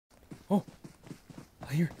Oh,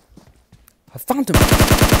 I found him.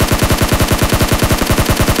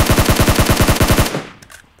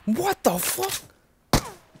 What the fuck?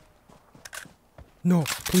 No,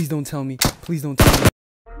 please don't tell me. Please don't tell me.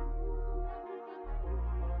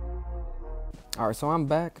 Alright, so I'm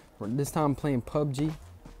back. This time I'm playing PUBG.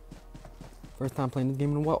 First time playing this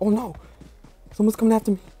game in a while. Oh no! Someone's coming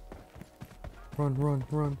after me. Run, run,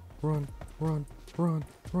 run, run, run, run,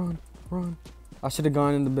 run, run. I should have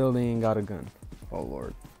gone in the building and got a gun. Oh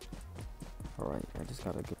lord. Alright, I just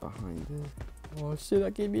gotta get behind this. Oh shit, I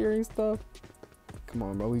keep hearing stuff. Come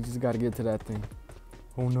on, bro. We just gotta get to that thing.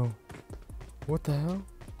 Oh no. What the hell?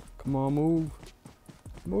 Come on, move.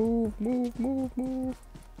 Move, move, move, move.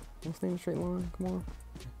 Don't stay in a straight line. Come on.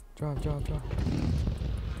 Drive, drive, drive.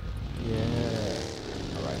 Yeah.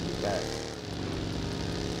 Alright, we're back.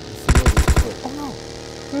 Oh no!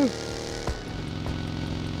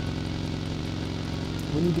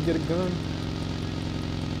 We need to get a gun.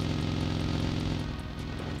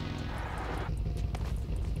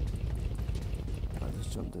 Alright, let's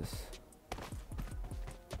jump this.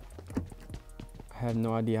 I have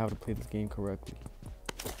no idea how to play this game correctly.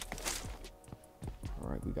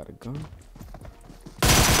 Alright, we got a gun.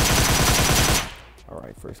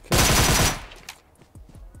 Alright, first kill.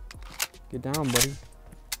 Get down, buddy.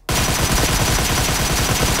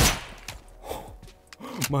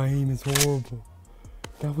 My aim is horrible.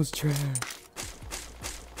 That was trash.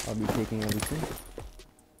 I'll be taking everything.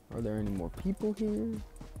 Are there any more people here?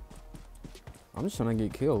 I'm just trying to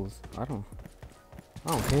get kills. I don't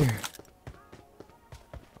care.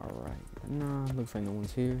 Alright. Nah, looks like no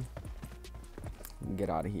one's here. Get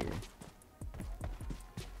out of here.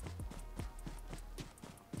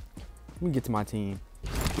 Let me get to my team.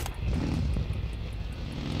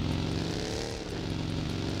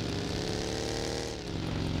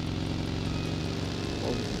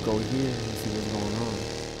 Oh, we can go here and see what's going on.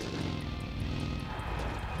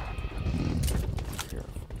 Be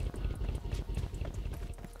careful.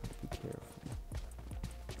 Be careful.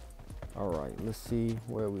 Alright, let's see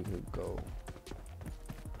where we could go.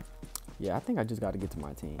 Yeah, I think I just got to get to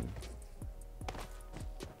my team.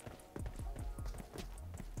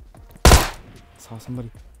 Saw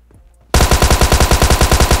somebody.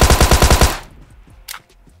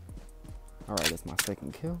 Alright, that's my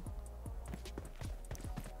second kill.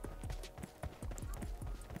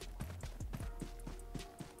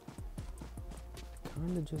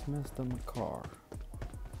 Kinda just messed up my car.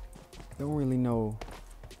 Don't really know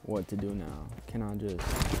what to do now. Can I just...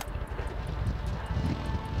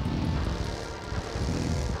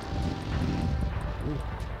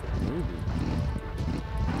 Maybe.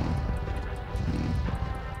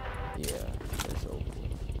 Yeah, it's over.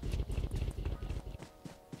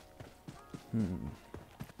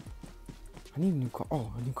 I need a new car.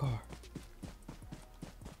 Oh, a new car.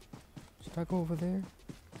 Should I go over there?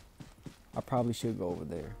 I probably should go over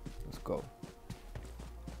there. Let's go.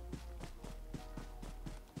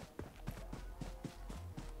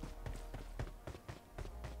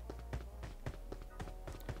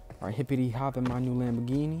 Alright, hippity hop in my new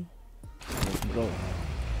Lamborghini. Let's go.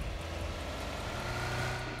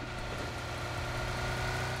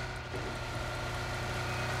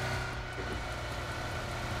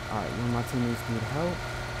 Alright, one of my teammates need help.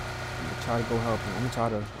 I'm gonna try to go help him. I'm gonna try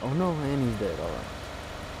to... Oh no, and he's dead. Alright.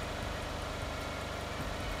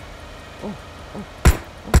 Oh.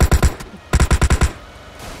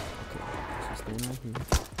 Okay, so stand right here.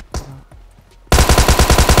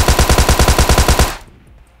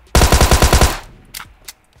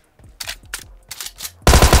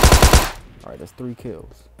 Alright, that's 3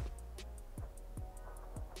 kills.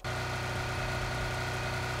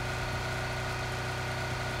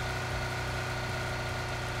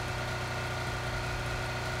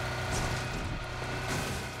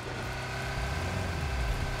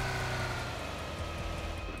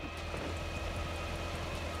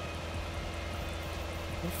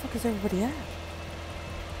 Where the fuck is everybody at?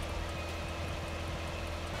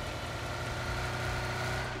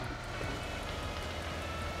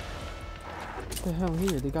 What the hell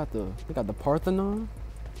here? They got the Parthenon?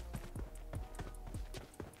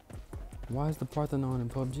 Why is the Parthenon in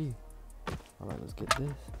PUBG? Alright, let's get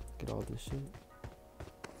this. Get all this shit.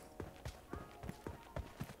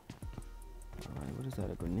 Alright, what is that?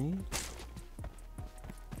 A grenade?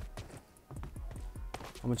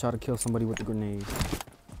 I'm gonna try to kill somebody with the grenade.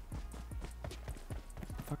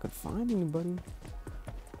 If I could find anybody.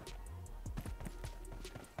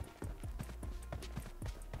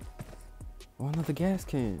 Oh, another gas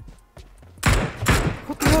can.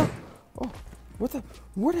 What the hell? Oh,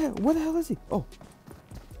 where the hell is he? Oh,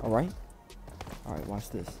 all right. All right,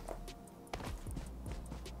 watch this.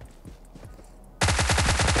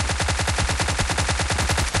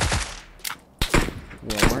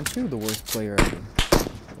 Well, aren't you the worst player ever?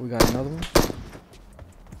 We got another one.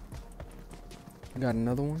 We got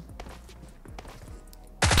another one.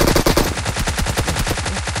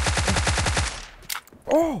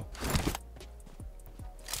 Oh!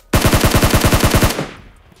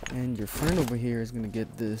 And your friend over here is gonna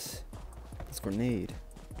get this grenade.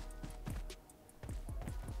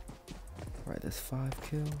 Alright, that's 5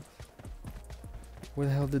 kills. Where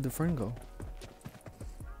the hell did the friend go?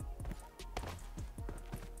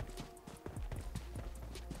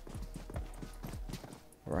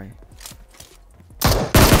 Right.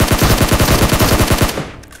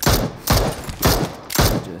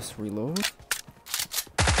 Just reload.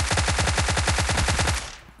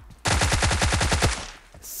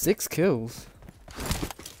 Six kills.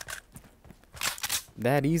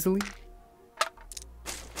 That easily?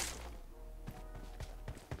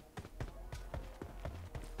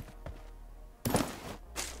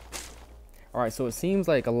 Alright, so it seems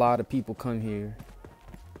like a lot of people come here.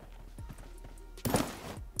 But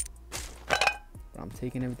I'm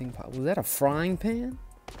taking everything. Was that a frying pan?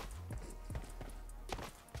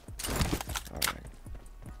 Alright.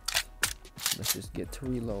 Let's just get to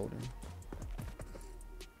reloading.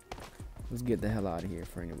 Let's get the hell out of here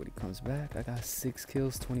before anybody comes back. I got 6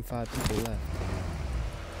 kills, 25 people left.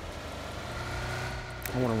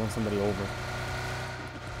 I want to run somebody over.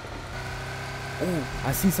 Oh,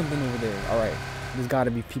 I see something over there. Alright, there's got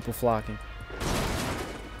to be people flocking.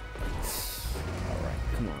 Alright,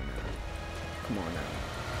 come on now. Come on now.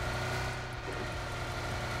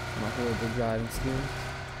 My horrible driving skills.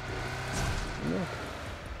 Yeah.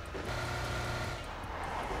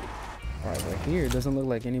 Alright, right here, it doesn't look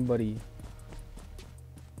like anybody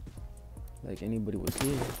was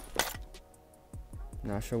here.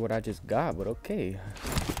 Not sure what I just got, but okay.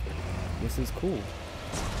 This is cool.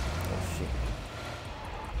 Oh shit.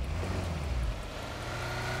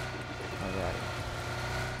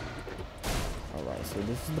 Alright, so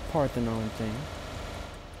this is the Parthenon thing.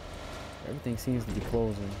 Everything seems to be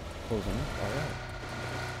closing up. Alright.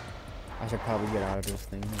 I should probably get out of this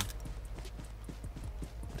thing. Huh?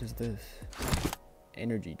 What is this?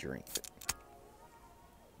 Energy drink.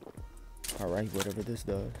 Alright, whatever this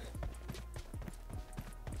does.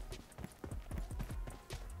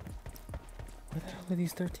 Where the hell are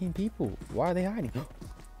these 13 people? Why are they hiding?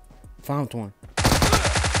 Found one.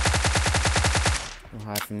 Don't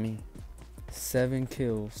hide from me. 7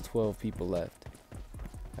 kills, 12 people left.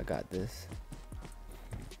 I got this.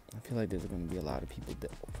 I feel like there's going to be a lot of people over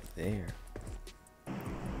there.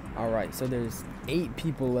 Alright, so there's 8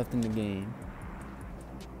 people left in the game.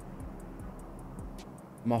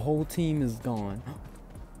 My whole team is gone.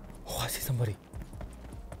 Oh, I see somebody.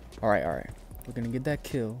 Alright. We're going to get that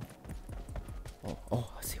kill. Oh,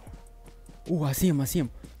 I see one. Oh, I see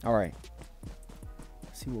him. Alright.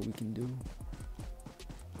 Let's see what we can do.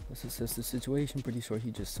 Let's assess the situation. Pretty sure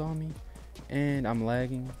he just saw me. And I'm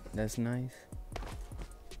lagging. That's nice.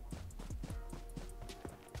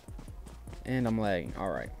 And I'm lagging.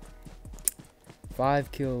 Alright.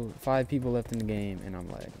 5 people left in the game, and I'm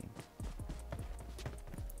lagging.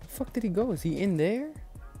 The fuck did he go? Is he in there?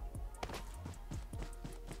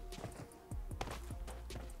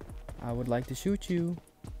 I would like to shoot you.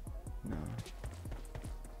 No.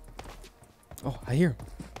 Oh, I hear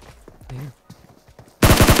him.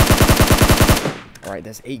 Alright,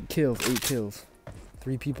 that's 8 kills.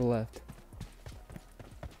 3 people left.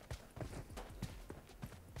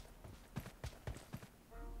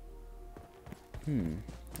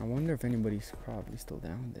 I wonder if anybody's probably still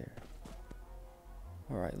down there.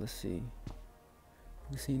 Alright, let's see.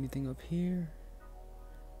 We see anything up here?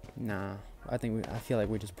 Nah. I feel like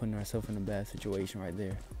we're just putting ourselves in a bad situation right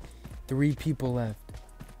there. 3 people left.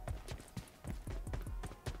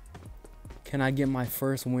 Can I get my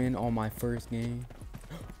first win on my first game?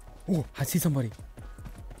 Oh, I see somebody.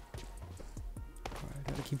 Alright,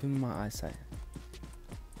 gotta keep him in my eyesight.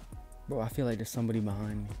 Bro, I feel like there's somebody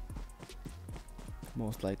behind me.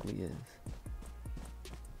 Most likely is.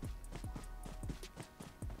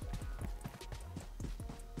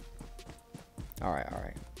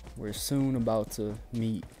 Alright. We're soon about to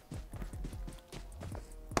meet.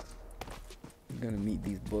 We're gonna meet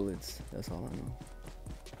these bullets. That's all I know.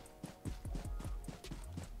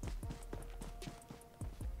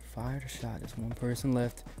 Fired a shot. There's one person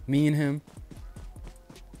left. Me and him.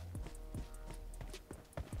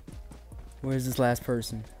 Where's this last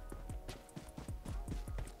person?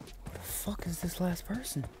 Where the fuck is this last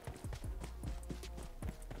person?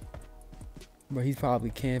 Bro, he's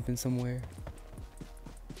probably camping somewhere.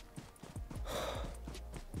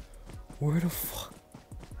 Where the fuck?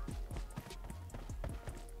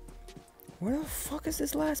 Where the fuck is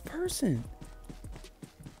this last person?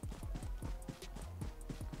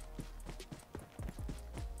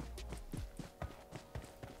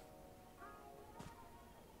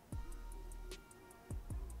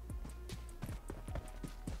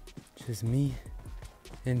 Just me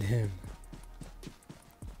and him.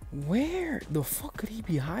 Where the fuck could he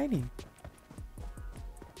be hiding?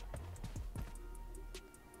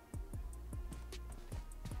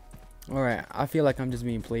 Alright, I feel like I'm just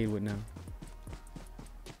being played with now.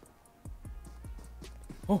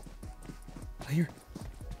 Oh, I hear.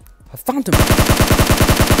 I found him.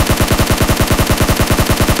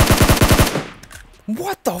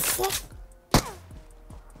 What the fuck?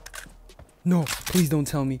 No, please don't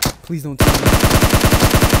tell me. Please don't tell me.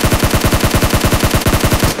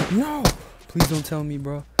 No, please don't tell me,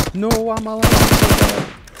 bro. No, I'm alive.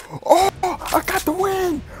 Oh, I got the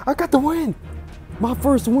win. I got the win. My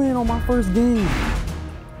first win on my first game.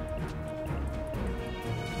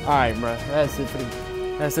 Alright, bro. That's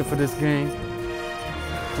it for this game.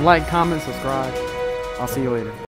 Like, comment, subscribe. I'll see you later.